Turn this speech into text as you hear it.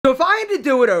if I had to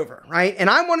do it over, right, and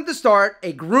I wanted to start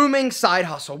a grooming side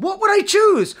hustle, what would I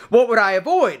choose? What would I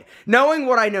avoid? Knowing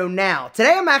what I know now,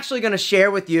 today I'm actually going to share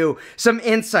with you some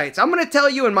insights. I'm going to tell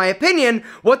you, in my opinion,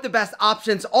 what the best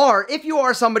options are if you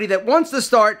are somebody that wants to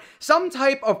start some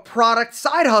type of product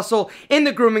side hustle in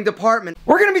the grooming department.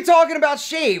 We're going to be talking about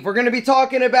shave. We're going to be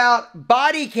talking about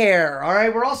body care, all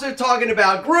right? We're also talking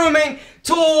about grooming,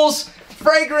 tools,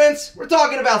 fragrance. We're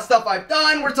talking about stuff I've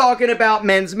done. We're talking about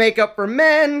men's makeup for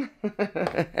men.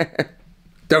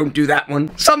 Don't do that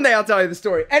one. Someday I'll tell you the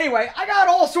story. Anyway, I got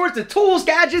all sorts of tools,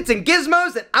 gadgets, and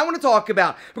gizmos that I want to talk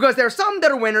about because there are some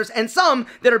that are winners and some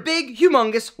that are big,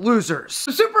 humongous losers.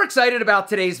 I'm super excited about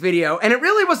today's video, and it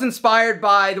really was inspired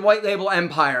by the white label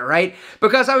Mpire, right?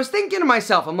 Because I was thinking to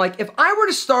myself, I'm like, if I were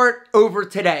to start over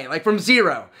today, like from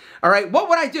zero, all right, what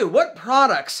would I do? What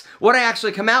products would I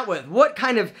actually come out with? What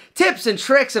kind of tips and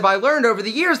tricks have I learned over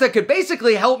the years that could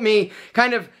basically help me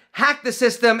kind of hack the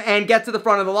system and get to the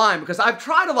front of the line? Because I've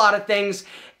tried a lot of things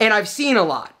and I've seen a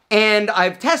lot. And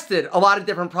I've tested a lot of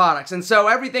different products. And so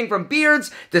everything from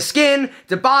beards, to skin,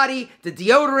 to body, to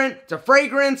deodorant, to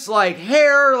fragrance, like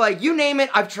hair, like you name it,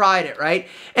 I've tried it, right?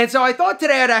 And so I thought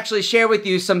today I'd actually share with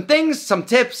you some things, some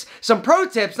tips, some pro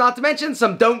tips, not to mention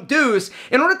some don't do's,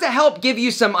 in order to help give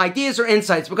you some ideas or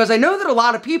insights. Because I know that a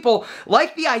lot of people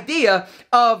like the idea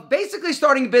of basically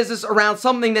starting a business around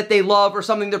something that they love or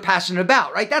something they're passionate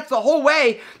about, right? That's the whole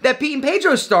way that Pete and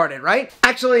Pedro started, right?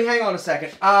 Actually, hang on a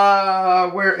second.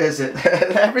 Where is it?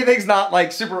 Everything's not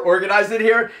like super organized in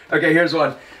here. Okay, here's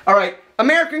one. All right.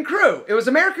 American Crew. It was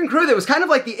American Crew that was kind of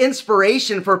like the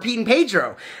inspiration for Pete and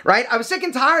Pedro, right? I was sick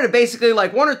and tired of basically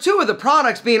like one or two of the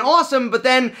products being awesome, but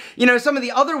then, you know, some of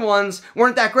the other ones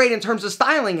weren't that great in terms of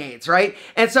styling aids, right?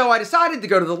 And so I decided to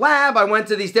go to the lab. I went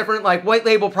to these different like white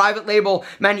label, private label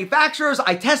manufacturers.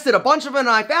 I tested a bunch of them and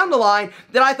I found a line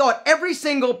that I thought every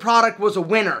single product was a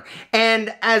winner.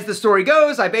 And as the story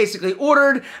goes, I basically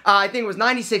ordered, I think it was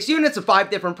 96 units of 5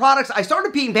 different products. I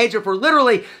started Pete and Pedro for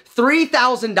literally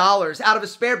 $3,000 out of a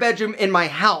spare bedroom in my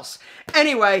house.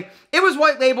 Anyway, it was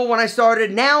white label when I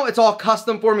started. Now it's all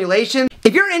custom formulation.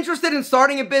 If you're interested in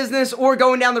starting a business or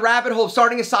going down the rabbit hole of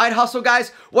starting a side hustle, guys,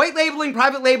 white labeling,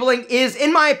 private labeling is,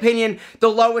 in my opinion, the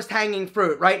lowest hanging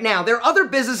fruit right now. There are other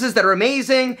businesses that are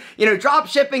amazing. You know, drop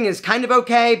shipping is kind of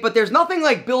okay, but there's nothing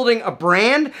like building a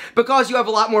brand because you have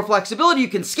a lot more flexibility. You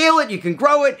can scale it, you can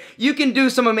grow it, you can do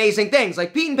some amazing things.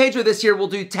 Like Pete and Pedro this year will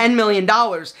do $10 million.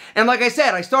 And like I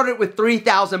said, I started with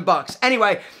 3,000 bucks.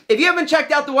 Anyway, if you haven't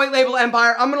checked out the white label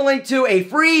Mpire, I'm gonna link to a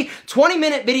free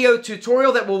 20-minute video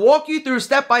tutorial that will walk you through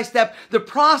step by step the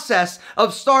process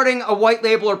of starting a white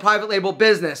label or private label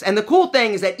business. And the cool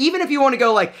thing is that even if you want to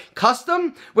go like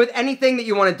custom with anything that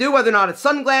you want to do, whether or not it's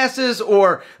sunglasses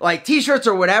or like t-shirts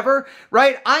or whatever,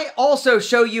 right? I also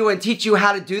show you and teach you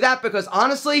how to do that because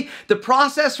honestly, the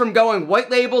process from going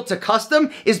white label to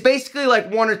custom is basically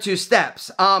like 1 or 2 steps.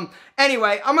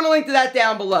 Anyway, I'm going to link to that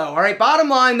down below. All right, bottom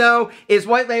line though is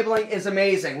white labeling is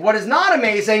amazing. What is not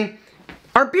amazing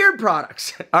are beard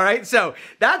products. All right, so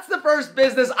that's the first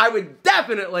business I would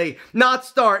definitely not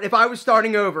start if I was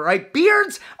starting over, right?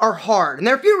 Beards are hard, and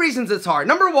there are a few reasons it's hard.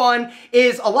 Number one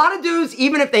is a lot of dudes,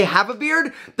 even if they have a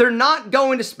beard, they're not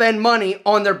going to spend money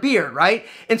on their beard, right?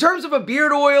 In terms of a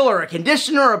beard oil or a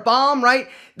conditioner or a balm, right?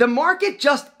 The market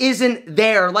just isn't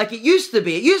there like it used to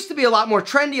be. It used to be a lot more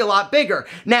trendy, a lot bigger.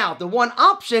 Now, the one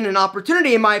option and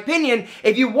opportunity, in my opinion,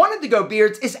 if you wanted to go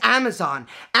beards, is Amazon.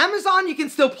 Amazon you can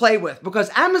still play with because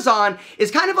Amazon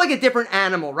is kind of like a different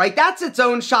animal, right? That's its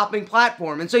own shopping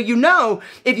platform. And so you know,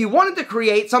 if you wanted to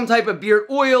create some type of beard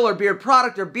oil or beard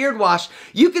product or beard wash,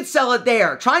 you could sell it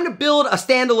there. Trying to build a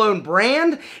standalone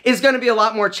brand is going to be a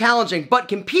lot more challenging, but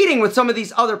competing with some of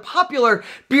these other popular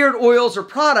beard oils or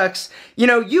products, you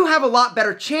know, you have a lot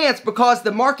better chance because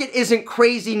the market isn't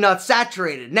crazy nuts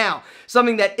saturated. Now,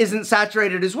 something that isn't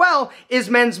saturated as well is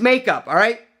men's makeup, all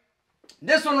right?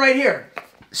 This one right here,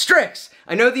 Strix.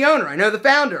 I know the owner, I know the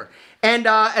founder. And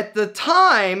at the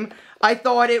time, I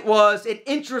thought it was an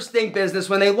interesting business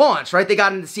when they launched, right? They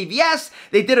got into CVS,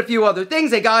 they did a few other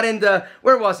things. They got into,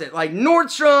 where was it? Like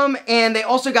Nordstrom, and they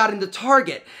also got into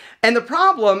Target. And the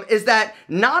problem is that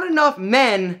not enough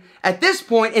men at this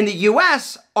point in the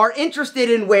US are interested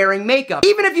in wearing makeup.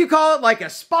 Even if you call it like a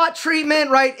spot treatment,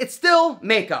 right? It's still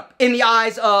makeup in the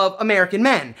eyes of American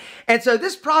men. And so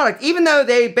this product, even though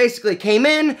they basically came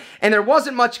in and there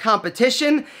wasn't much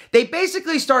competition, they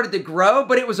basically started to grow,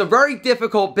 but it was a very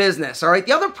difficult business, all right?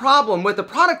 The other problem with a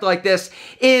product like this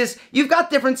is you've got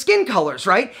different skin colors,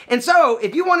 right? And so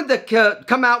if you wanted to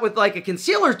come out with like a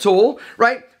concealer tool,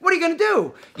 right? What are you gonna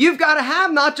do? You've gotta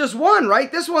have not just one,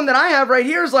 right? This one that I have right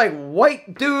here is like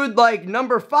white dude, like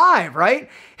number 5, right?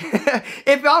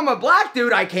 if I'm a black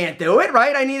dude, I can't do it,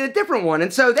 right? I need a different one.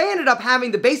 And so they ended up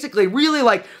having to basically really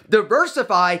like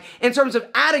diversify in terms of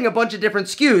adding a bunch of different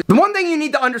SKUs. The one thing you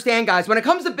need to understand, guys, when it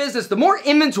comes to business, the more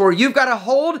inventory you've got to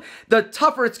hold, the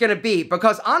tougher it's going to be.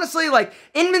 Because honestly, like,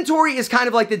 inventory is kind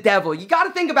of like the devil. You got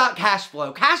to think about cash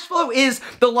flow. Cash flow is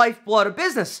the lifeblood of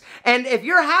business. And if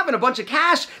you're having a bunch of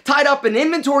cash tied up in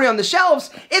inventory on the shelves,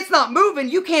 it's not moving.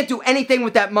 You can't do anything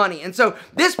with that money. And so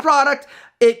this product,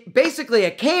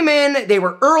 it came in, they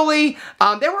were early.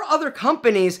 There were other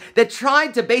companies that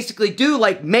tried to basically do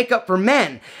like makeup for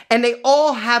men, and they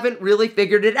all haven't really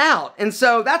figured it out. And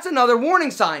so that's another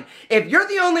warning sign. If you're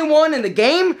the only one in the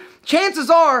game, chances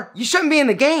are you shouldn't be in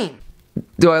the game.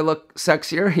 Do I look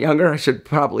sexier, younger? I should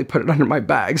probably put it under my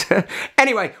bags.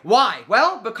 Anyway, why?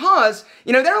 Well, because,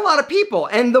 you know, there are a lot of people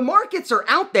and the markets are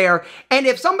out there, and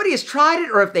if somebody has tried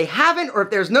it or if they haven't or if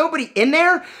there's nobody in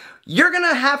there, you're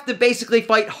gonna have to basically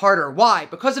fight harder. Why?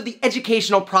 Because of the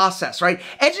educational process, right?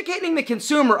 Educating the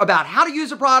consumer about how to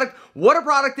use a product, what a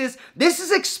product is. This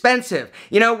is expensive.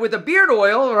 You know, with a beard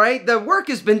oil, right, the work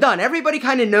has been done. Everybody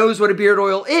kind of knows what a beard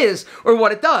oil is or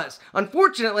what it does.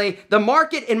 Unfortunately, the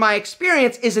market, in my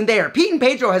experience, isn't there. Pete and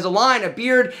Pedro has a line of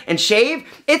beard and shave.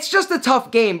 It's just a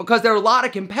tough game because there are a lot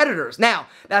of competitors. Now,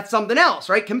 that's something else,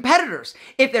 right? Competitors.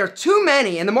 If there are too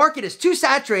many and the market is too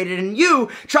saturated and you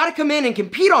try to come in and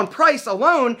compete on price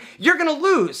alone, you're gonna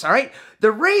lose, all right?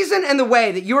 The reason and the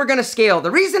way that you are gonna scale, the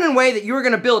reason and way that you are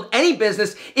gonna build any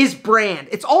business is brand.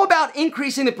 It's all about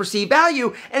increasing the perceived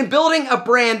value and building a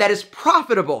brand that is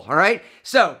profitable, all right?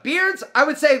 So, beards, I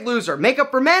would say loser. Makeup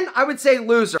for men, I would say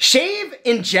loser. Shave,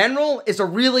 in general, is a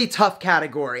really tough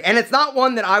category, and it's not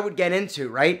one that I would get into,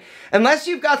 right? Unless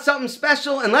you've got something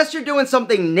special, unless you're doing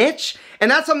something niche, and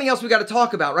that's something else we gotta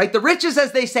talk about, right? The riches,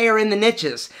 as they say, are in the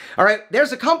niches, all right?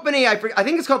 There's a company, I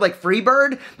think it's called like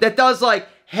Freebird, that does like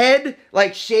head,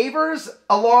 like, shavers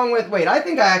along with, wait, I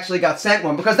think I actually got sent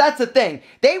one because that's the thing.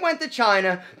 They went to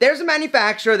China. There's a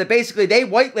manufacturer that basically, they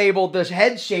white labeled this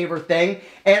head shaver thing,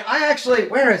 and I actually,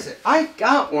 where is it? I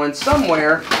got one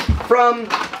somewhere from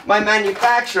my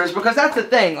manufacturers because that's the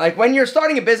thing. Like, when you're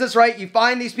starting a business, right, you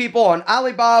find these people on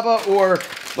Alibaba or,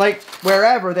 like,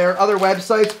 wherever. There are other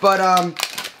websites, but,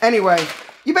 anyway,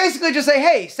 you basically just say,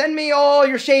 hey, send me all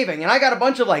your shaving, and I got a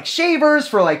bunch of, like, shavers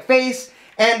for, like, face.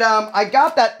 And I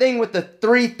got that thing with the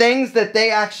 3 things that they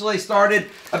actually started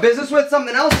a business with.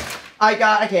 Something else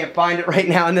I can't find it right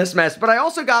now in this mess, but I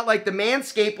also got like the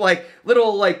Manscaped like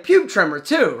little like pube trimmer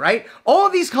too, right? All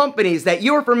of these companies that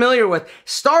you are familiar with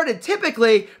started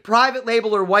typically private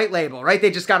label or white label, right? They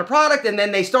just got a product and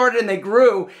then they started and they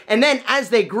grew. And then as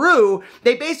they grew,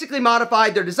 they basically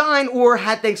modified their design or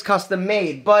had things custom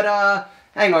made. But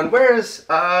hang on, this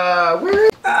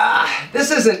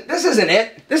isn't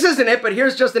it. This isn't it, but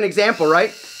here's just an example,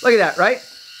 right? Look at that, right?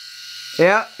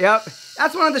 Yeah, yep.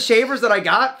 That's one of the shavers that I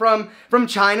got from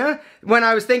China when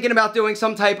I was thinking about doing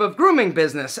some type of grooming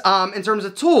business in terms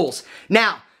of tools.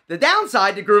 Now, the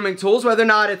downside to grooming tools, whether or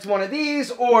not it's one of these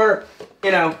or,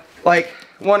 you know, like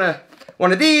one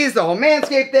of these, the whole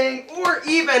Manscaped thing, or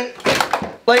even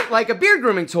like a beard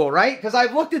grooming tool, right? Because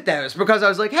I've looked at those because I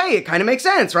was like, hey, it kind of makes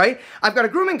sense, right? I've got a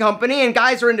grooming company and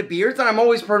guys are into beards and I'm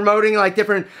always promoting like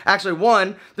different, actually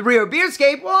one, the Rio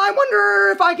Beardscape. Well, I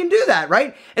wonder if I can do that,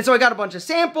 right? And so I got a bunch of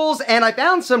samples and I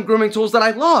found some grooming tools that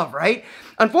I love, right?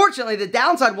 Unfortunately, the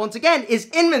downside, once again, is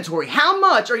inventory. How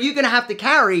much are you gonna have to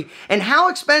carry and how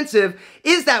expensive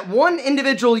is that one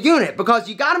individual unit? Because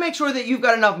you gotta make sure that you've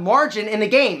got enough margin in the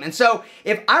game. And so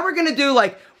if I were gonna do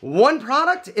like one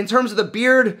product in terms of the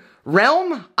beard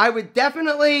realm, I would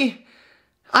definitely,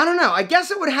 I don't know, I guess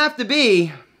it would have to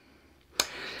be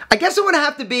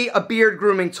a beard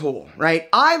grooming tool, right?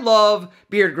 I love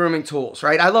beard grooming tools,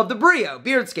 right? I love the Brio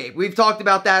Beardscape. We've talked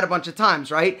about that a bunch of times,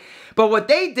 right? But what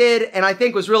they did, and I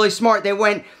think was really smart, they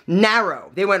went narrow.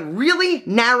 They went really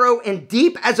narrow and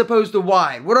deep as opposed to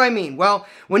wide. What do I mean? Well,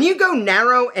 when you go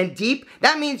narrow and deep,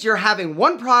 that means you're having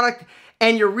one product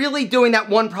and you're really doing that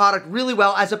one product really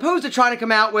well, as opposed to trying to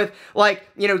come out with like,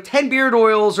 you know, 10 beard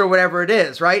oils or whatever it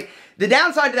is, right? The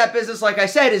downside to that business, like I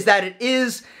said, is that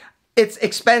it's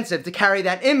expensive to carry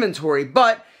that inventory.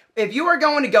 But if you are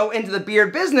going to go into the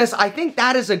beard business, I think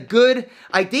that is a good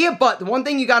idea. But the one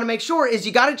thing you gotta make sure is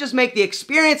you gotta just make the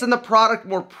experience and the product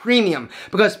more premium,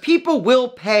 because people will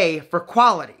pay for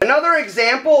quality. Another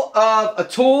example of a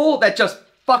tool that just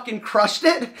fucking crushed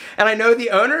it, and I know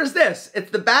the owner, is this.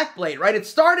 It's the back blade, right? It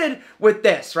started with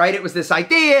this, right? It was this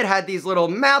idea, it had these little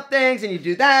mouth things, and you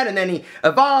do that, and then he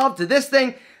evolved to this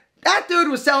thing. That dude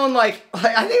was selling like,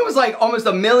 I think it was like almost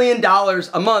 $1 million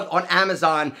a month on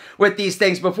Amazon with these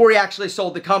things before he actually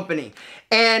sold the company.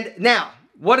 And now,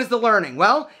 what is the learning?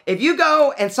 Well, if you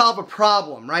go and solve a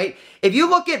problem, right? If you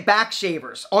look at back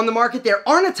shavers on the market, there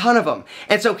aren't a ton of them.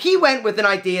 And so he went with an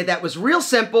idea that was real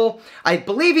simple. I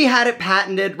believe he had it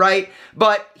patented, right?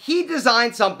 But he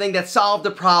designed something that solved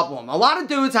a problem. A lot of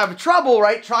dudes have trouble,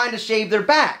 right, trying to shave their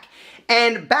back.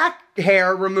 And back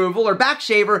hair removal or back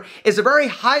shaver is a very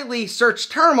highly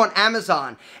searched term on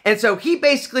Amazon. And so he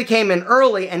basically came in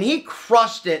early and he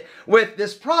crushed it with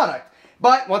this product.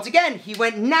 But once again, he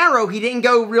went narrow. He didn't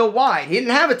go real wide. He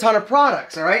didn't have a ton of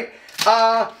products, all right?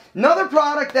 Another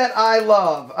product that I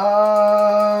love,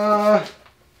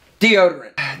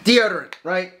 deodorant. Deodorant,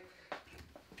 right?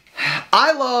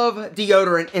 I love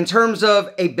deodorant in terms of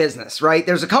a business, right?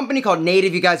 There's a company called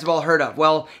Native you guys have all heard of.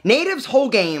 Well, Native's whole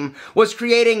game was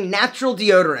creating natural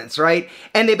deodorants, right?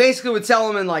 And they basically would sell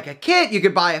them in like a kit. You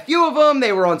could buy a few of them.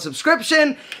 They were on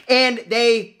subscription and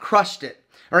they crushed it.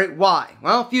 All right, why?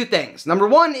 Well, a few things. Number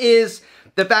one is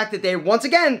the fact that they, once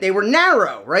again, they were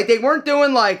narrow, right? They weren't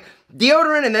doing like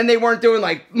deodorant and then they weren't doing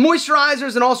like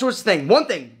moisturizers and all sorts of things. One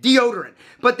thing, deodorant.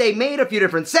 But they made a few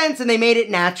different scents and they made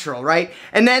it natural, right?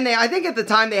 And then I think at the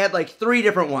time they had like 3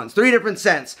 different ones, 3 different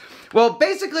scents. Well,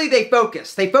 basically they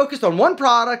focused. They focused on one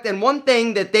product and one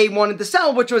thing that they wanted to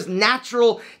sell, which was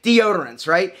natural deodorants,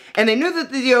 right? And they knew that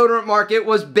the deodorant market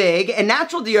was big and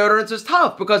natural deodorants was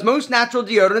tough because most natural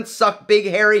deodorants suck big,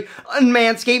 hairy,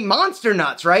 unmanscaped monster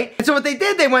nuts, right? And so what they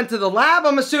did, they went to the lab,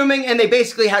 I'm assuming, and they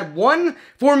basically had one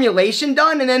formulation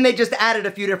done and then they just added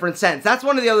a few different scents. That's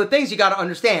one of the other things you got to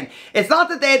understand. It's not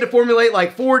that they had to formulate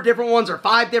like 4 different ones or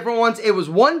 5 different ones. It was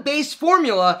one base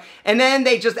formula and then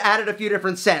they just added a few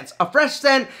different scents. A fresh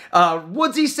scent, a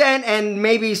woodsy scent, and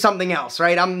maybe something else,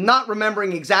 right? I'm not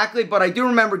remembering exactly, but I do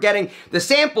remember getting the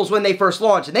samples when they first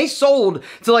launched, and they sold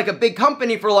to like a big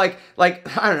company for like I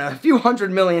don't know, a few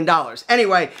 $100 million.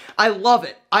 Anyway, I love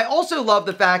it. I also love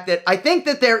the fact that I think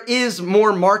that there is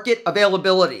more market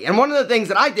availability. And one of the things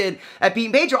that I did at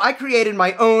Pete & Pedro, I created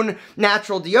my own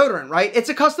natural deodorant, right? It's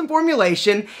a custom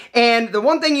formulation. And the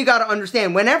one thing you got to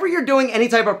understand, whenever you're doing any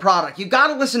type of product, you got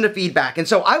to listen to feedback. And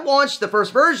so I launched the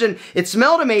first version. It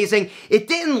smelled amazing. It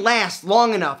didn't last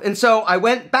long enough. And so I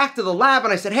went back to the lab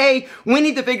and I said, hey, we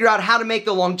need to figure out how to make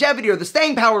the longevity or the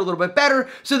staying power a little bit better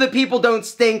so that people don't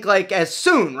stink like as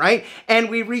soon, right? And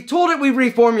we retooled it, we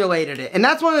reformulated it. And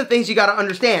that's one of the things you got to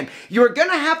understand. You're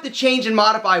going to have to change and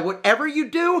modify whatever you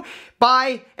do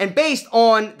by and based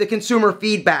on the consumer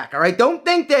feedback, all right? Don't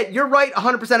think that you're right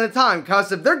 100% of the time,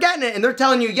 because if they're getting it and they're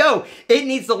telling you, yo, it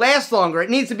needs to last longer, it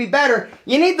needs to be better,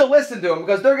 you need to listen to them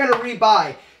because they're going to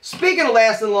rebuy. Speaking of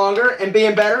lasting longer and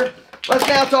being better, let's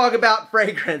now talk about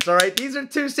fragrance, all right? These are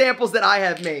 2 samples that I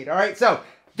have made, all right? So,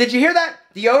 did you hear that?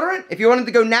 Deodorant, if you wanted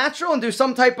to go natural and do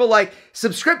some type of like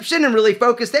subscription and really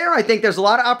focus there, I think there's a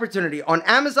lot of opportunity on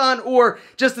Amazon or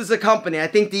just as a company. I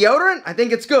think deodorant, I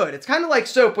think it's good. It's kind of like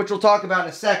soap, which we'll talk about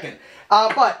in a second.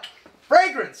 But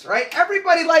fragrance, right?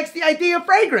 Everybody likes the idea of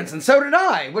fragrance, and so did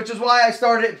I, which is why I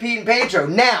started at Pete & Pedro.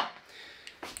 Now,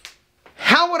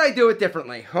 how would I do it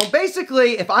differently? Well,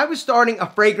 basically, if I was starting a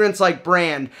fragrance-like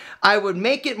brand, I would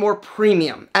make it more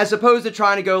premium, as opposed to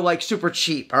trying to go like super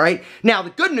cheap, all right? Now,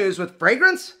 the good news with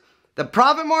fragrance, the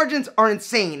profit margins are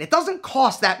insane. It doesn't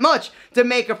cost that much to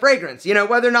make a fragrance. You know,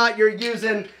 whether or not you're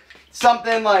using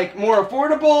something like more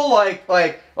affordable,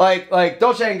 like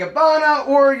Dolce & Gabbana,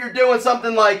 or you're doing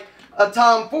something like a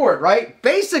Tom Ford, right?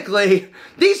 Basically,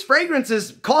 these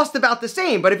fragrances cost about the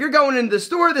same, but if you're going into the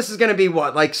store, this is going to be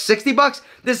what, like 60 bucks?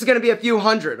 This is going to be a few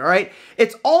hundred, all right?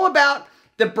 It's all about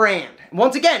the brand.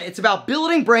 Once again, it's about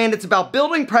building brand, it's about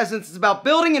building presence, it's about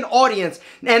building an audience,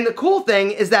 and the cool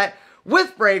thing is that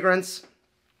with fragrance,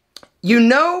 you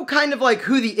know kind of like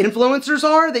who the influencers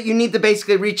are that you need to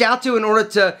basically reach out to in order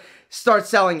to start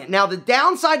selling it. Now, the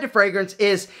downside to fragrance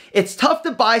is it's tough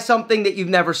to buy something that you've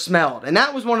never smelled. And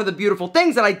that was one of the beautiful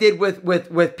things that I did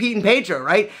with Pete & Pedro,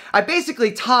 right? I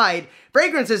basically tied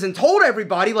fragrances and told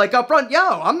everybody like up front,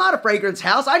 yo, I'm not a fragrance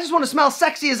house. I just want to smell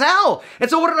sexy as hell. And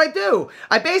so what did I do?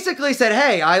 I basically said,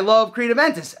 hey, I love Creed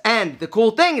Aventus. And the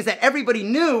cool thing is that everybody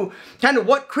knew kind of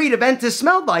what Creed Aventus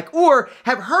smelled like, or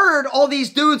have heard all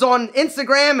these dudes on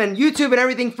Instagram and YouTube and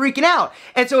everything freaking out.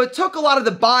 And so it took a lot of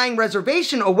the buying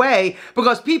reservation away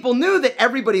because people knew that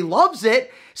everybody loves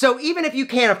it. So even if you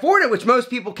can't afford it, which most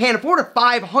people can't afford a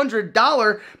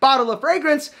 $500 bottle of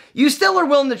fragrance, you still are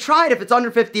willing to try it if it's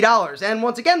under $50. And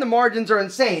once again, the margins are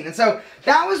insane. And so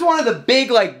that was one of the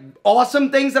big, like,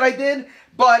 awesome things that I did.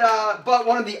 But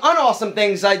one of the unawesome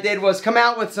things I did was come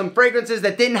out with some fragrances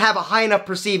that didn't have a high enough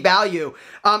perceived value.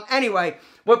 Anyway,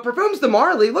 what Perfumes de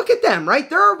Marly, look at them, right?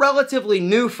 They're a relatively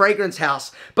new fragrance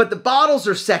house, but the bottles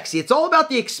are sexy. It's all about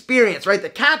the experience, right? The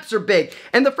caps are big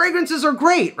and the fragrances are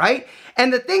great, right?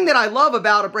 And the thing that I love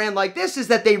about a brand like this is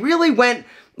that they really went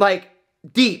like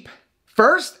deep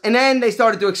first, and then they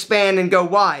started to expand and go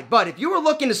wide. But if you were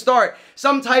looking to start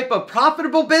some type of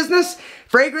profitable business,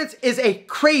 fragrance is a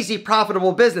crazy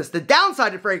profitable business. The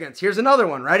downside of fragrance, here's another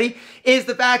one, ready? Is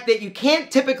the fact that you can't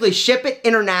typically ship it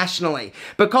internationally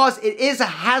because it is a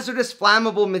hazardous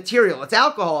flammable material. It's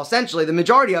alcohol, essentially, the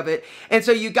majority of it. And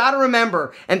so you gotta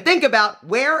remember and think about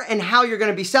where and how you're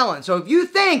gonna be selling. So if you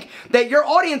think that your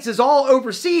audience is all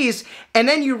overseas and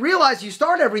then you realize you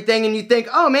start everything and you think,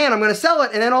 oh man, I'm gonna sell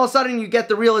it, and then all of a sudden you get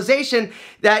the realization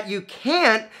that you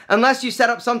can't unless you set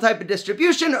up some type of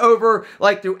distribution over,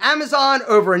 like through Amazon,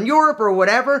 over in Europe or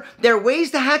whatever. There are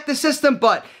ways to hack the system,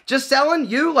 but just selling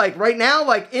you, like right now,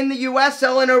 like in the US,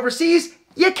 selling overseas,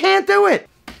 you can't do it.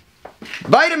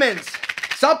 Vitamins,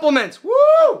 supplements,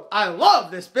 woo! I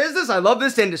love this business, I love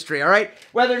this industry, all right?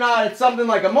 Whether or not it's something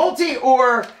like a multi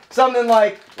or something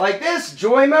like this,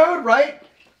 Joy Mode, right?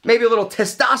 Maybe a little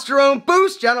testosterone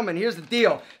boost. Gentlemen, here's the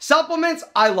deal. Supplements,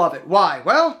 I love it. Why?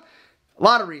 Well, a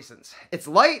lot of reasons. It's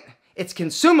light, it's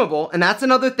consumable, and that's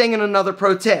another thing and another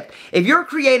pro tip. If you're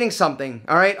creating something,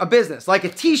 all right, a business, like a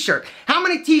t-shirt, how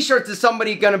many t-shirts is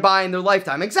somebody gonna buy in their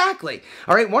lifetime? Exactly,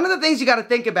 all right? One of the things you gotta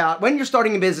think about when you're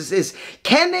starting a business is,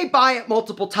 can they buy it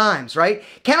multiple times, right?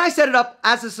 Can I set it up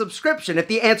as a subscription? If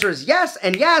the answer is yes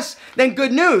and yes, then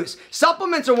good news.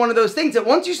 Supplements are one of those things that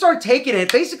once you start taking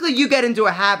it, basically you get into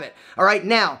a habit. All right,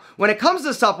 now, when it comes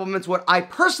to supplements, what I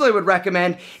personally would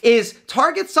recommend is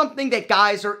target something that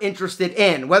guys are interested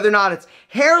in, whether or not it's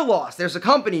hair loss. There's a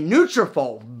company,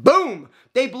 Nutrafol, boom,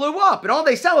 they blew up, and all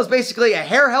they sell is basically a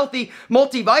hair healthy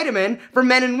multivitamin for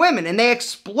men and women, and they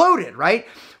exploded, right?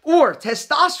 Or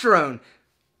testosterone.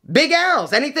 Big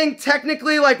arrows, anything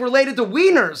technically like related to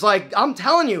wieners, like I'm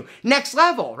telling you, next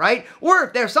level, right? Or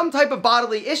if there's some type of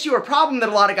bodily issue or problem that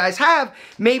a lot of guys have,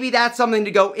 maybe that's something to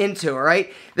go into, all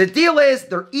right? The deal is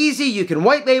they're easy, you can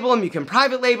white label them, you can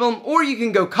private label them, or you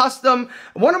can go custom.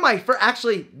 One of my,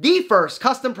 actually the first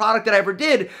custom product that I ever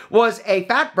did was a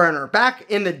fat burner. Back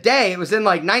in the day, it was in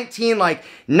like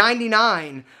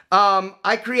 1999.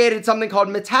 I created something called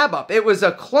Metabup. It was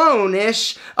a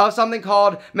clone-ish of something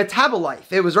called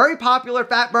Metabolife. It was very popular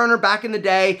fat burner back in the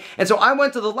day, and so I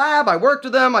went to the lab, I worked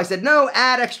with them, I said, no,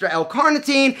 add extra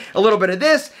L-carnitine, a little bit of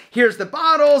this, here's the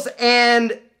bottles,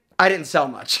 and I didn't sell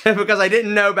much because I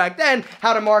didn't know back then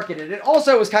how to market it. It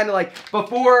also was kind of like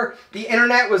before the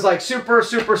internet was like super,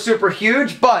 super, super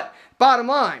huge, but bottom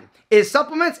line is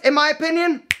supplements, in my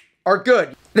opinion, are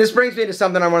good. This brings me to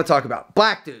something I want to talk about.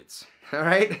 Black dudes. All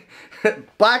right?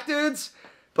 Black dudes,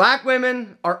 black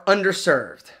women are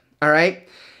underserved, all right?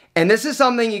 And this is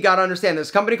something you got to understand. There's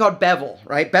a company called Bevel,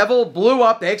 right? Bevel blew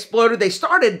up, they exploded. They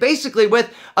started basically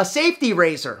with a safety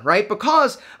razor, right?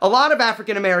 Because a lot of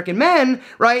African-American men,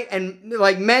 right, and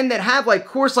like men that have like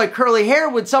coarse, like curly hair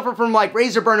would suffer from like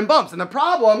razor burn and bumps. And the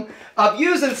problem of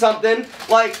using something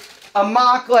like a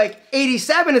Mach like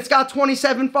 87, it's got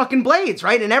 27 fucking blades,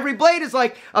 right? And every blade is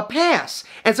like a pass.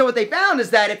 And so what they found is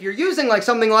that if you're using like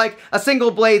something like a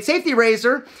single blade safety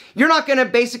razor, you're not gonna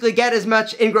basically get as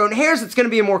much ingrown hairs. It's gonna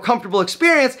be a more comfortable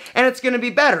experience and it's gonna be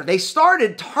better. They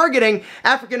started targeting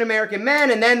African American men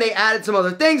and then they added some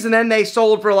other things and then they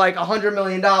sold for like $100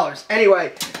 million.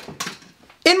 Anyway,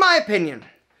 in my opinion,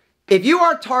 if you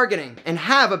are targeting and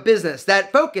have a business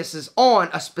that focuses on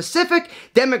a specific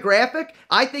demographic,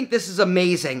 I think this is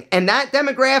amazing. And that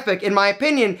demographic, in my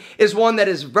opinion, is one that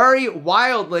is very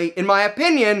wildly, in my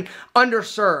opinion,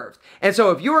 underserved. And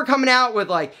so if you are coming out with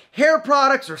like hair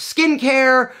products or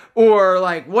skincare or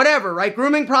like whatever, right,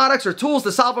 grooming products or tools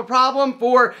to solve a problem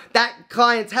for that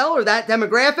clientele or that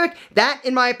demographic, that,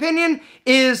 in my opinion,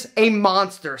 is a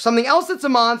monster. Something else that's a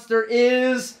monster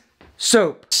is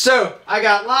soap. Soap. I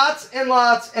got lots and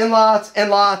lots and lots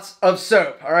and lots of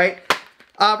soap, all right?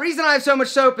 Reason I have so much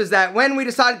soap is that when we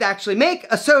decided to actually make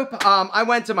a soap, I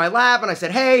went to my lab and I said,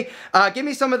 hey, give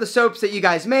me some of the soaps that you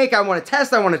guys make. I want to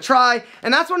test, I want to try.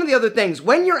 And that's one of the other things.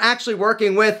 When you're actually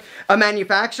working with a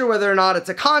manufacturer, whether or not it's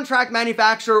a contract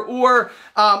manufacturer or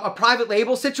a private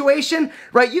label situation,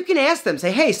 right, you can ask them,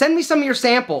 say, hey, send me some of your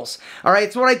samples. All right,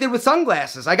 it's what I did with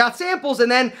sunglasses. I got samples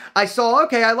and then I saw,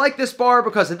 okay, I like this bar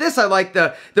because of this. I like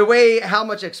the way, how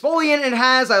much exfoliant it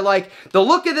has. I like the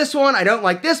look of this one. I don't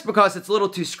like this because it's a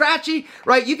little too scratchy,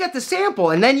 right? You get the sample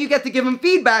and then you get to give them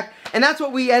feedback, and that's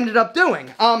what we ended up doing.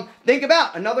 Think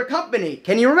about another company.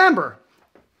 Can you remember?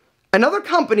 Another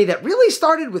company that really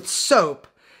started with soap,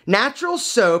 natural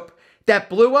soap, that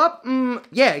blew up?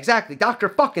 Yeah, exactly. Dr.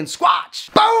 fucking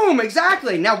Squatch. Boom,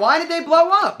 exactly. Now, why did they blow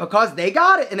up? Because they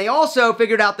got it, and they also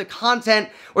figured out the content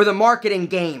or the marketing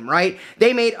game, right?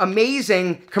 They made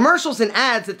amazing commercials and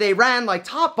ads that they ran like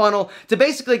top funnel to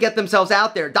basically get themselves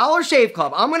out there. Dollar Shave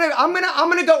Club. I'm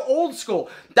gonna go old school.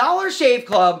 Dollar Shave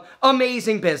Club,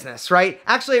 amazing business, right?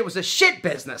 Actually, it was a shit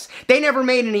business. They never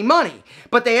made any money,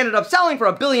 but they ended up selling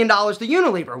for $1 billion to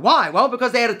Unilever. Why? Well,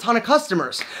 because they had a ton of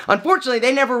customers. Unfortunately,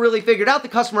 they never really figured out the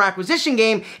customer acquisition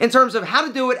game in terms of how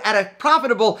to do it at a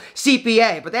profitable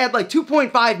CPA, but they had like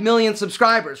 2.5 million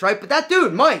subscribers, right? But that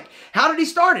dude, Mike, how did he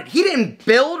start it? He didn't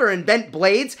build or invent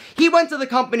blades. He went to the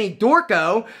company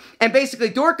Dorco, and basically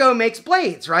Dorco makes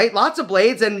blades, right? Lots of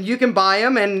blades, and you can buy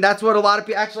them, and that's what a lot of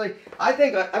people, actually, I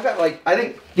think I've got like, I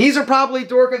think these are probably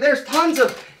Dorco. There's tons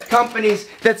of companies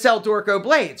that sell Dorco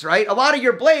blades, right? A lot of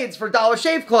your blades for Dollar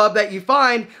Shave Club that you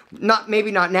find, maybe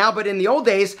not now, but in the old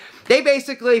days, they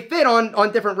basically fit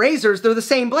on different razors. They're the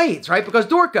same blades, right? Because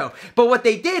Dorco. But what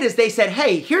they did is they said,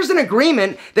 hey, here's an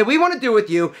agreement that we want to do with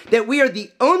you, that we are the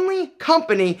only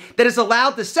company that is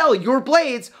allowed to sell your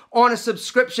blades on a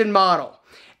subscription model.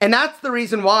 And that's the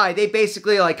reason why they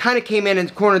basically like kind of came in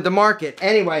and cornered the market.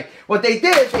 Anyway, what they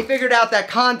did is they figured out that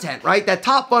content, right? That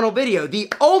top funnel video.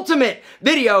 The ultimate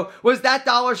video was that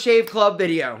Dollar Shave Club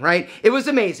video, right? It was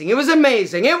amazing. It was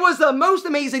amazing. It was the most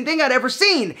amazing thing I'd ever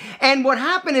seen. And what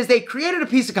happened is they created a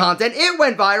piece of content, it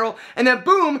went viral, and then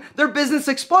boom, their business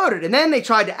exploded. And then they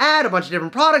tried to add a bunch of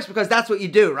different products because that's what you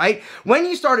do, right? When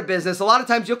you start a business, a lot of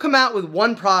times you'll come out with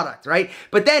one product, right?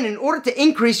 But then in order to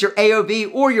increase your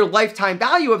AOV or your lifetime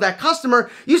value of that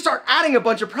customer, you start adding a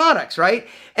bunch of products, right?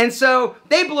 And so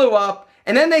they blew up,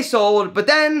 and then they sold, but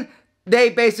then they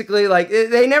basically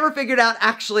they never figured out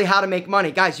actually how to make money.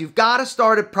 Guys, you've got to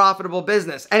start a profitable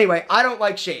business. Anyway, I don't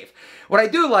like shave. What I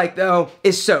do like, though,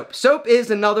 is soap. Soap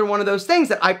is another one of those things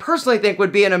that I personally think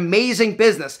would be an amazing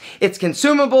business. It's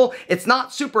consumable, it's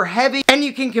not super heavy, and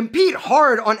you can compete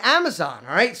hard on Amazon,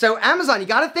 all right? So Amazon, you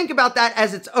gotta think about that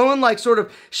as its own like sort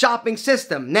of shopping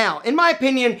system. Now, in my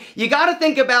opinion, you gotta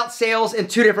think about sales in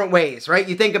two different ways, right?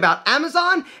 You think about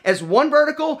Amazon as one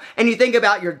vertical, and you think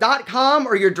about your .com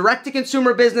or your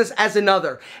direct-to-consumer business as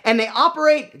another. And they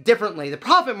operate differently. The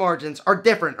profit margins are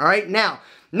different, all right? Now,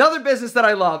 another business that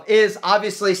I love is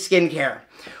obviously skincare.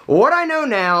 What I know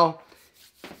now,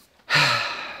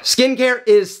 skincare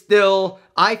is still,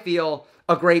 I feel,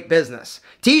 a great business.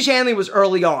 T. Shanley was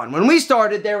early on. When we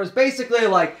started, there was basically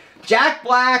like Jack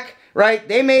Black, right?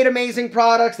 They made amazing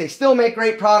products. They still make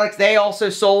great products. They also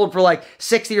sold for like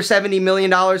 $60 or $70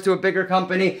 million to a bigger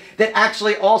company that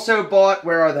actually also bought,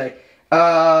 where are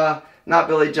they? Not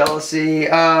Billy Jealousy,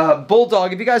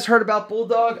 Bulldog. Have you guys heard about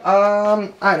Bulldog?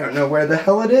 I don't know where the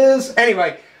hell it is.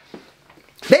 Anyway,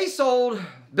 they sold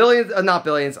billions, not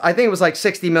billions, I think it was like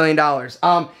 $60 million.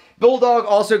 Bulldog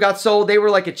also got sold. They were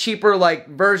like a cheaper like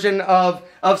version of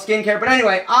skincare. But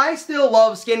anyway, I still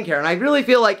love skincare, and I really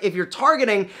feel like if you're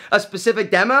targeting a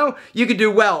specific demo, you could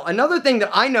do well. Another thing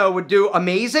that I know would do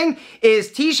amazing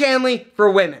is T. Shanley for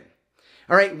women.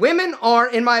 All right, women are,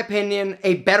 in my opinion,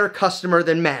 a better customer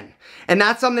than men. And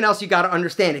that's something else you got to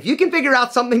understand. If you can figure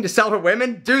out something to sell to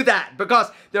women, do that. Because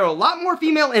there are a lot more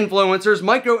female influencers,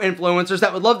 micro-influencers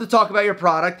that would love to talk about your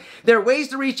product. There are ways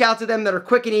to reach out to them that are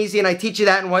quick and easy, and I teach you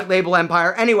that in White Label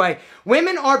Empire. Anyway,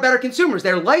 women are better consumers.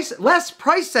 They're less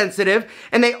price sensitive,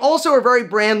 and they also are very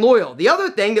brand loyal. The other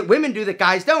thing that women do that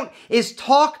guys don't is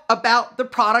talk about the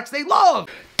products they love.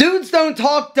 Dudes don't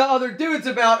talk to other dudes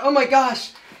about, oh my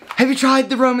gosh, have you tried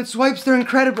the Roman swipes? They're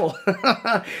incredible.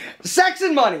 Sex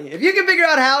and money. If you can figure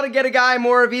out how to get a guy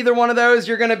more of either one of those,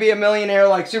 you're gonna be a millionaire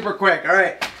like super quick, all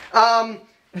right?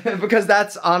 Because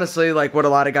that's honestly like what a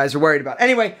lot of guys are worried about.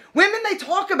 Anyway, women, they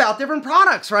talk about different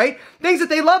products, right? Things that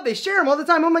they love, they share them all the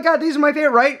time. Oh my God, these are my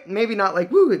favorite, right? Maybe not like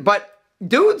woo, but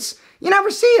dudes, you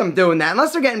never see them doing that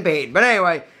unless they're getting paid. But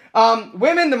anyway,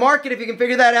 women, the market, if you can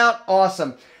figure that out,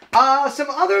 awesome. Some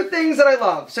other things that I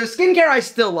love. So skincare I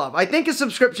still love. I think a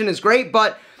subscription is great,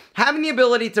 but having the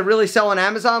ability to really sell on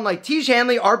Amazon, like T.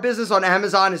 Shanley, our business on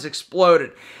Amazon has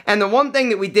exploded. And the one thing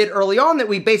that we did early on that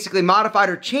we basically modified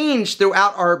or changed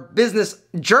throughout our business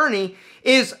journey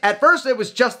is at first it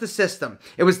was just the system.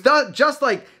 It was just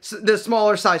like the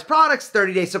smaller size products,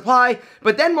 30-day supply.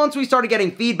 But then once we started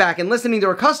getting feedback and listening to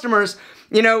our customers,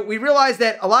 you know, we realized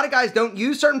that a lot of guys don't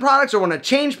use certain products or want to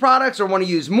change products or want to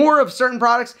use more of certain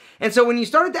products. And so when you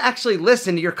started to actually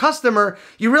listen to your customer,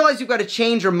 you realize you've got to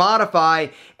change or modify.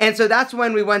 And so that's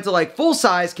when we went to like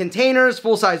full-size containers,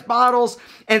 full-size bottles,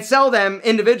 and sell them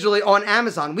individually on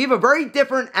Amazon. We have a very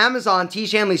different Amazon T.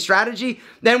 Shanley strategy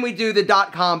than we do the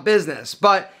 .com business.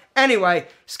 But anyway,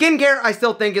 skincare I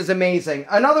still think is amazing.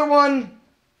 Another one,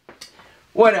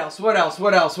 what else? You want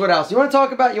to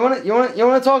talk about, you want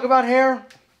to talk about hair?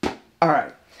 All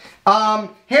right.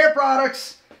 Hair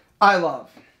products, I love.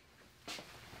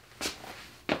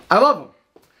 I love them.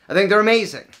 I think they're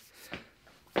amazing.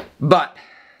 But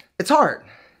it's hard.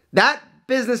 That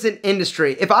business and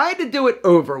industry, if I had to do it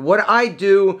over, would I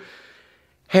do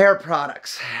hair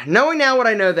products? Knowing now what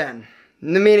I know then,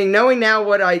 meaning knowing now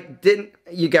what I didn't,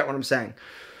 you get what I'm saying.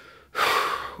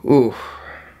 Ooh.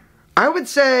 I would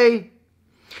say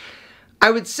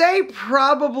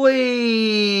probably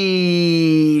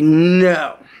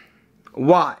no.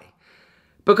 Why?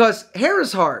 Because hair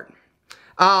is hard.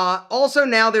 Also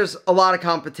now there's a lot of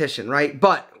competition, right?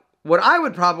 But what I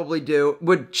would probably do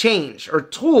would change or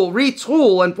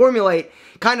retool and formulate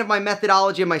kind of my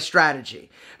methodology and my strategy.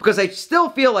 Because I still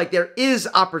feel like there is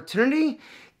opportunity,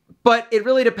 but it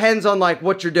really depends on like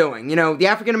what you're doing. You know, the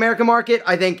African American market,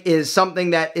 I think, is something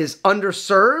that is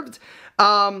underserved.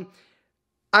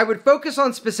 I would focus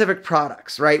on specific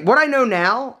products, right? What I know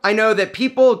now, I know that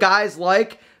guys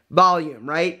like volume,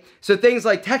 right? So things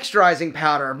like texturizing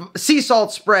powder, sea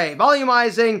salt spray,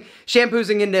 volumizing shampoos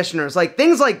and conditioners, like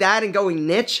things like that, and going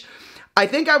niche. I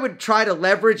think I would try to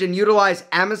leverage and utilize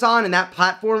Amazon and that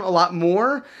platform a lot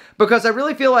more, because I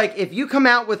really feel like if you come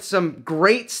out with some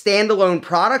great standalone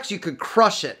products, you could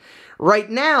crush it. Right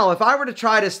now, if I were to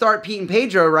try to start Pete and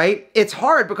Pedro, right, it's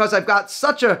hard because I've got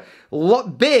such a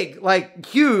big, like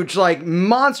huge, like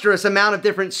monstrous amount of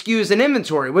different SKUs in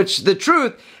inventory, which the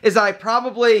truth is I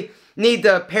probably need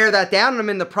to pare that down, and I'm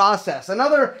in the process.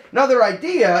 Another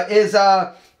idea is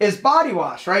body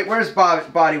wash, right? Where's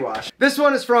body wash? This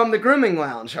one is from the Grooming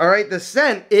Lounge, all right? The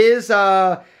scent is,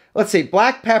 let's see,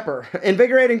 black pepper,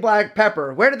 invigorating black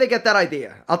pepper. Where did they get that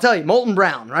idea? I'll tell you, Molten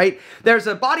Brown, right? There's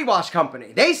a body wash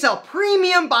company. They sell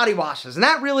premium body washes, and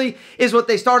that really is what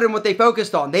they started and what they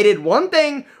focused on. They did one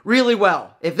thing really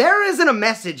well. If there isn't a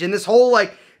message in this whole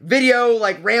like video,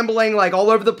 like rambling, like all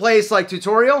over the place, like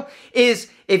tutorial, is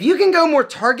if you can go more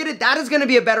targeted, that is going to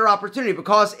be a better opportunity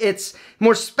because it's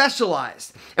more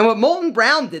specialized. And what Molten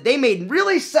Brown did, they made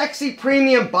really sexy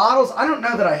premium bottles. I don't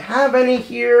know that I have any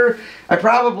here. I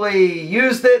probably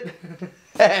used it.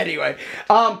 Anyway,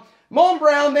 Molten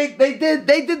Brown, they did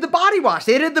the body wash.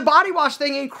 They did the body wash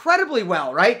thing incredibly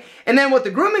well, right? And then what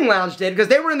the Grooming Lounge did, because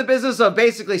they were in the business of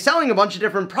basically selling a bunch of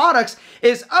different products,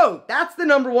 is, oh, that's the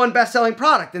 #1 best-selling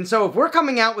product. And so if we're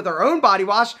coming out with our own body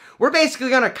wash, we're basically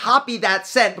going to copy that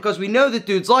scent because we know that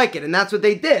dudes like it, and that's what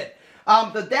they did.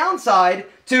 The downside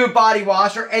to a body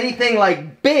wash or anything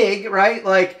like big, right,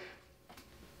 like,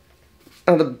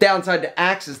 the downside to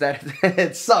Axe is that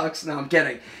it sucks. No, I'm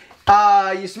kidding.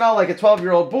 You smell like a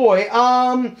 12-year-old boy.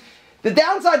 The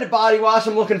downside to body wash,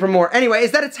 I'm looking for more anyway,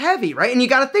 is that it's heavy, right? And you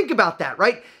got to think about that,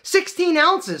 right? 16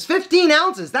 ounces, 15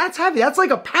 ounces, that's heavy. That's like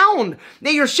a pound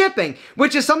that you're shipping,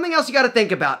 which is something else you got to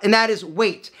think about, and that is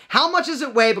weight. How much does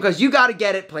it weigh? Because you got to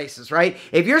get it places, right?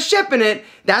 If you're shipping it,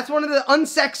 that's one of the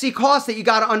unsexy costs that you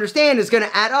got to understand is going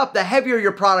to add up the heavier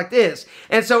your product is.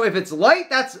 And so if it's light,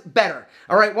 that's better.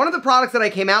 All right, one of the products that I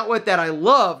came out with that I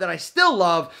love, that I still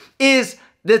love, is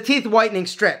the teeth whitening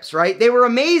strips, right? They were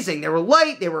amazing. They were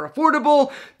light. They were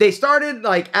affordable. They started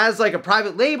like as like a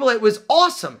private label. It was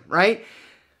awesome, right?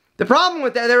 The problem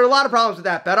with that, there are a lot of problems with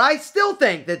that, but I still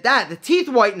think that the teeth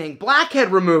whitening,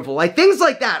 blackhead removal, like things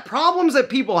like that, problems that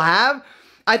people have,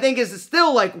 I think is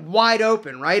still like wide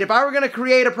open, right? If I were going to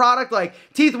create a product like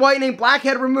teeth whitening,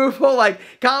 blackhead removal, like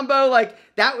combo, like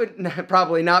that would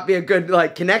probably not be a good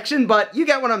like connection, but you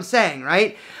get what I'm saying,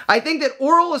 right? I think that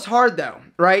oral is hard though,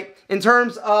 right? In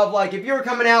terms of like if you're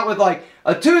coming out with like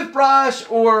a toothbrush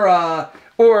or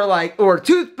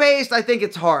toothpaste, I think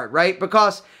it's hard, right?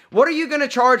 Because what are you going to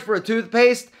charge for a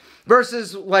toothpaste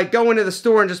versus like going to the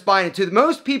store and just buying a toothpaste?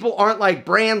 Most people aren't like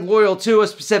brand loyal to a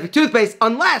specific toothpaste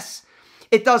unless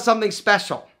it does something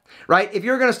special, right? If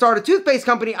you're going to start a toothpaste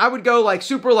company, I would go like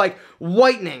super like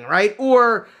whitening, right?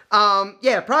 Or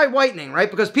yeah, probably whitening,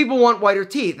 right? Because people want whiter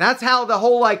teeth. That's how the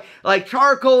whole like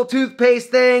charcoal toothpaste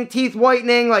thing, teeth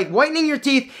whitening, like whitening your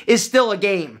teeth is still a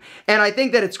game. And I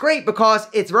think that it's great because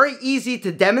it's very easy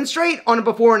to demonstrate on a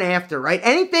before and after, right?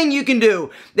 Anything you can do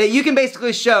that you can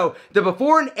basically show the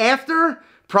before and after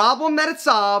problem that it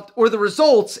solved or the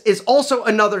results is also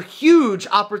another huge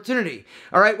opportunity.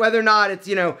 All right, whether or not it's,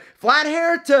 you know, flat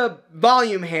hair to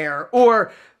volume hair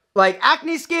or like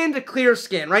acne skin to clear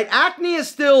skin, right? Acne is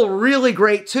still really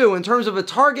great too in terms of a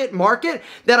target market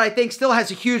that I think still has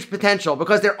a huge potential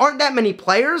because there aren't that many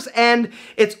players, and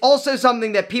it's also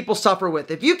something that people suffer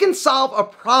with. If you can solve a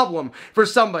problem for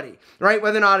somebody, right,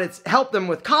 whether or not it's help them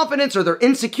with confidence or their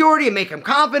insecurity and make them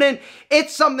confident,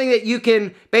 it's something that you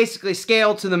can basically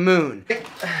scale to the moon.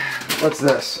 What's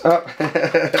this? Oh,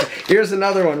 here's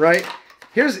another one, right?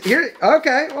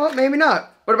 Okay, well, maybe not.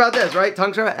 What about this, right?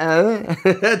 Tongue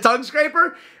scraper, tongue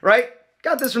scraper, right?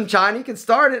 Got this from China. You can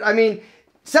start it. I mean,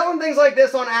 selling things like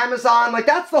this on Amazon, like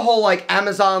that's the whole like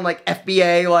Amazon, like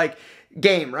FBA, like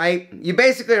game, right? You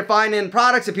basically are finding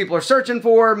products that people are searching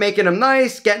for, making them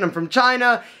nice, getting them from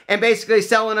China, and basically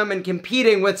selling them and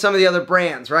competing with some of the other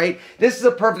brands, right? This is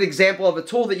a perfect example of a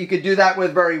tool that you could do that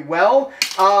with very well.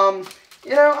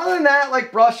 You know, other than that,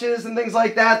 like brushes and things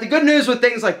like that, the good news with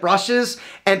things like brushes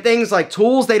and things like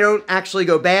tools, they don't actually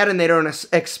go bad and they don't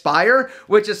expire,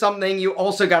 which is something you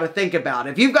also got to think about.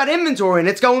 If you've got inventory and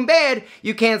it's going bad,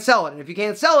 you can't sell it. And if you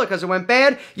can't sell it because it went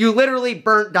bad, you literally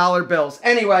burnt dollar bills.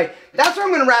 Anyway, that's where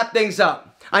I'm going to wrap things up.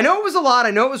 I know it was a lot,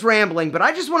 I know it was rambling, but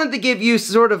I just wanted to give you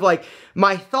sort of like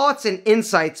my thoughts and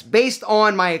insights based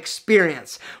on my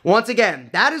experience. Once again,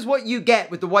 that is what you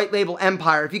get with the White Label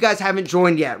Empire if you guys haven't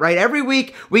joined yet, right? Every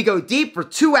week, we go deep for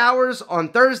 2 hours on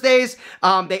Thursdays.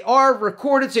 They are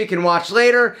recorded so you can watch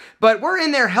later, but we're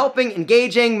in there helping,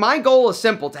 engaging. My goal is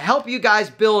simple, to help you guys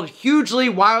build hugely,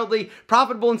 wildly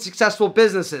profitable and successful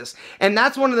businesses. And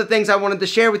that's one of the things I wanted to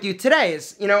share with you today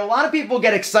is, you know, a lot of people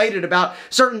get excited about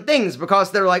certain things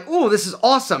because they're like, ooh, this is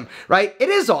awesome, right? It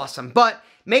is awesome, but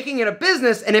making it a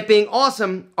business and it being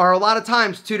awesome are a lot of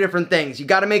times two different things. You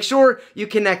got to make sure you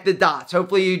connect the dots.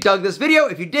 Hopefully you dug this video.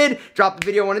 If you did, drop the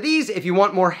video one of these. If you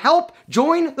want more help,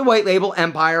 join the White Label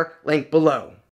Empire, link below.